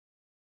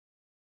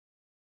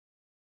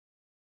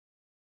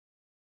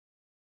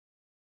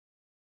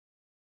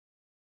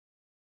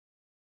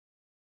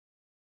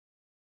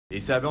Et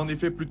ça avait en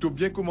effet plutôt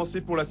bien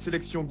commencé pour la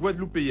sélection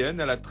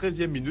guadeloupéenne. À la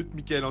 13e minute,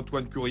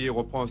 Antoine-Curier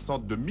reprend un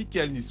centre de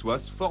Michael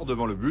Niçoise fort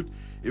devant le but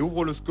et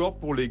ouvre le score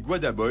pour les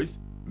Guada Boys.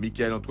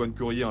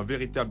 Antoine-Curier, un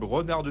véritable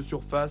renard de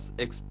surface,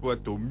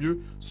 exploite au mieux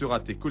ce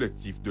raté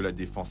collectif de la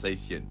défense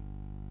haïtienne.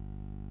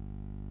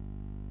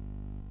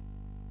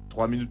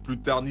 3 minutes plus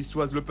tard,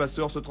 Niçoise le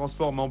passeur se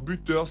transforme en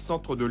buteur,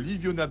 centre de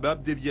Livio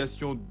Nabab,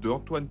 déviation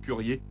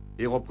d'Antoine-Curier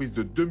et reprise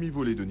de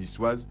demi-volée de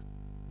Niçoise.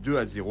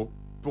 2-0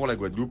 pour la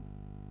Guadeloupe.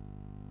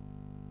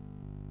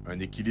 Un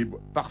équilibre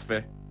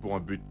parfait pour un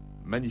but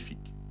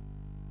magnifique.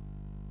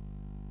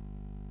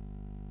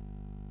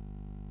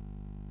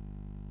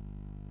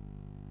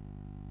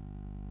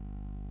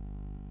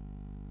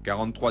 «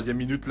 43e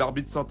minute,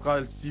 l'arbitre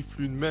central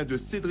siffle une main de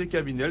Cédric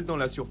Avinel dans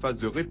la surface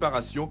de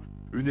réparation.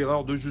 Une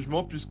erreur de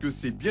jugement puisque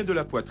c'est bien de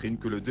la poitrine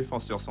que le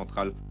défenseur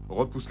central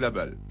repousse la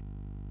balle.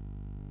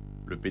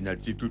 Le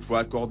pénalty toutefois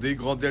accordé,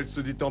 Grandel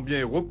se détend bien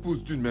et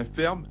repousse d'une main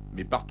ferme,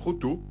 mais part trop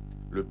tôt.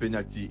 Le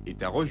pénalty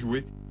est à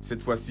rejouer.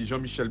 Cette fois-ci,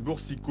 Jean-Michel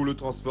Boursicot le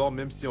transforme,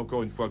 même si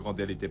encore une fois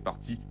Grandel était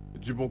parti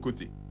du bon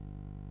côté.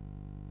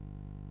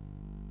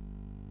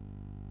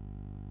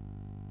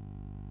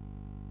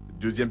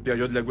 Deuxième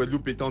période, la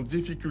Guadeloupe est en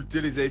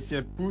difficulté, les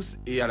Haïtiens poussent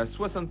et à la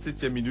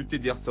 67e minute,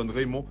 Ederson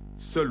Raymond,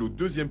 seul au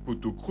deuxième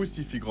poteau,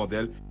 crucifie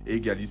Grandel et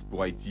égalise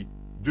pour Haïti,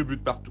 2 buts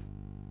partout.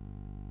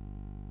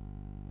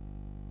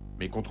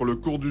 Mais contre le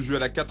cours du jeu, à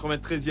la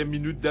 93e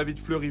minute, David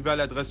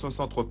Fleurival adresse un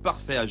centre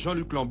parfait à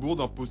Jean-Luc en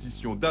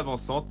position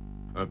d'avancante.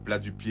 Un plat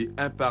du pied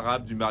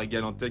imparable du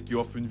Marie-Galantais qui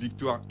offre une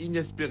victoire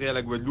inespérée à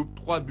la Guadeloupe,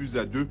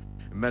 3-2.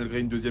 Malgré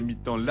une deuxième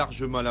mi-temps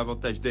largement à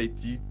l'avantage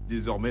d'Haïti,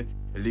 désormais,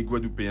 les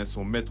Guadeloupéens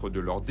sont maîtres de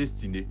leur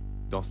destinée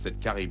dans cette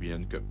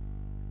Caribbean Cup.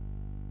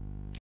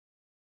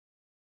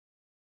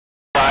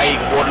 By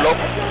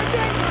Guadeloupe,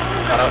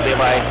 currently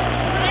by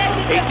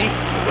Haiti.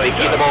 They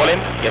keep the ball in.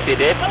 Yes, they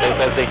did.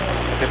 There's the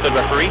assistant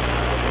referee.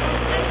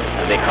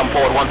 And they come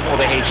forward once for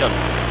the Haitians,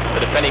 the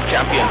defending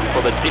champions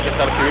for the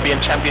Digicel Caribbean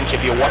Championship.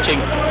 You're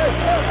watching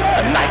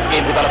a nice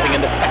game developing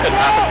in the second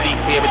half of the league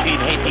here between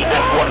Haiti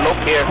and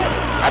Guadeloupe here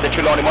at the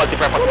Trelawney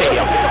Multipurpose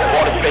Stadium. The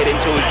ball is played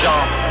into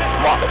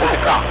Jean-Luc.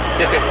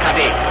 This is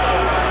Kade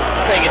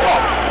playing it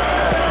off.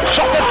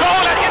 Shot the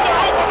goal and hit the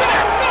roof of the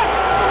net.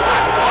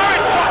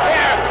 Orange shot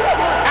here.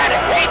 And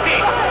Haiti,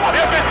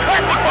 they've been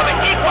searching for the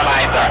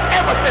equalizer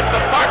ever since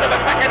the start of the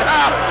second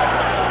half.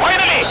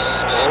 Finally,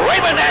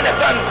 Raymond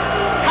Anderson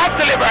has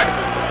delivered.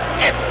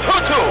 It's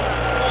 2-2.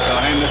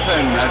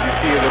 Henderson, as you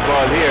see the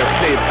ball here,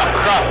 played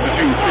across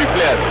between 3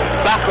 players.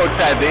 Back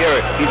outside the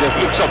area, he just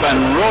looks up and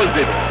rolls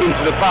it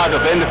into the path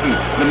of Henderson,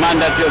 the man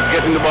that's just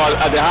getting the ball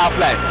at the half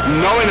line.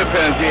 Now in the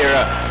penalty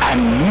area,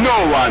 and no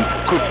one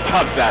could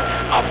stop that.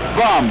 A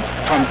bomb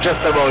from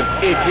just about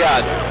 8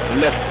 yards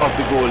left of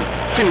the goal,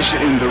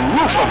 finishes in the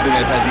roof of the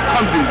net as he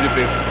comes into the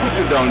field, puts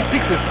it down,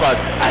 picks the spot,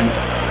 and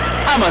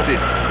hammers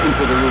it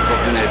into the roof of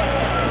the net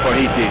for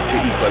Haiti to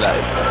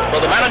equalize. So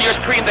the man on your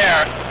screen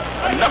there,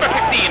 number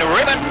 15,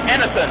 Raymond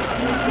Anderson,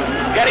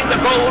 getting the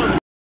goal.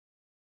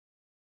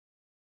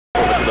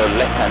 Over to the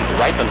left-hand,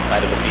 right-hand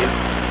side of the field.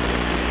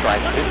 Tries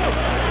to.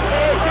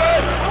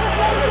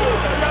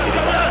 It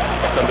is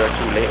just under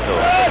too late though.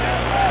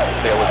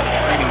 There was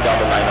screaming down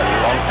the line a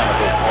long time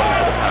ago calling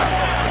for the pass.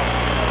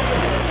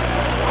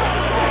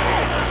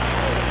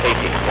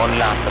 Haiti, one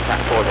last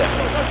attack for them.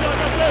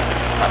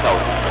 Pass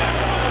out.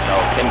 Now,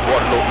 can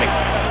Guadeloupe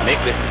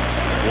make this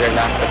their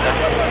last attack?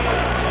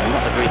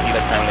 Not a great deal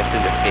of time left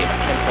in this game,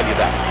 I can tell you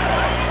that.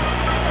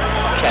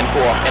 Can go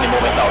off any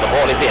moment now, the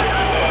ball is in.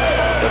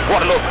 The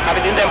Guadeloupe have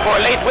it in them for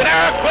a late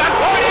winner.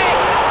 Lamporti!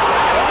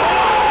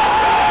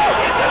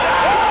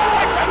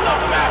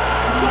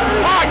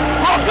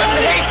 Heartbroken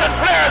Haitian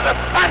players are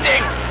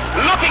standing,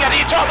 looking at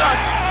each other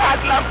as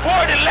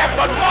Lamporti left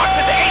unmarked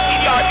in the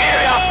 18-yard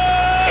area.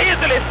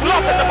 Easily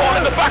slotted the ball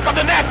in the back of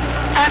the net,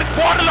 and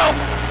Guadeloupe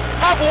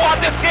have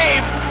won this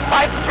game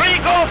by 3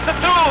 goals to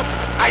 2.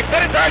 I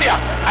said it earlier,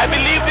 I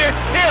believe there's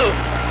still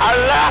a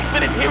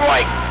last-minute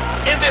heroic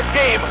in this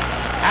game.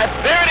 And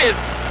there it is,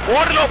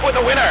 Guadeloupe with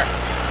the winner.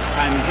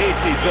 And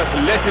Haiti just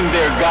letting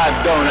their guard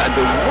down at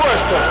the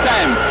worst of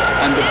time.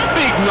 And the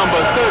big number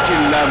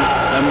 13,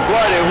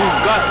 Guade, who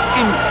got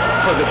in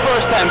for the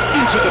first time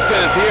into the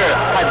penalty area,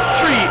 had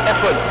 3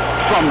 efforts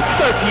from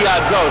 30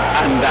 yards out.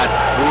 And that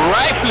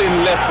rifling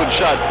left foot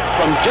shot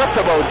from just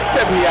about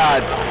 7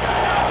 yards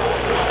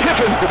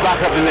stiffens the back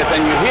of the net.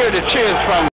 And you hear the cheers from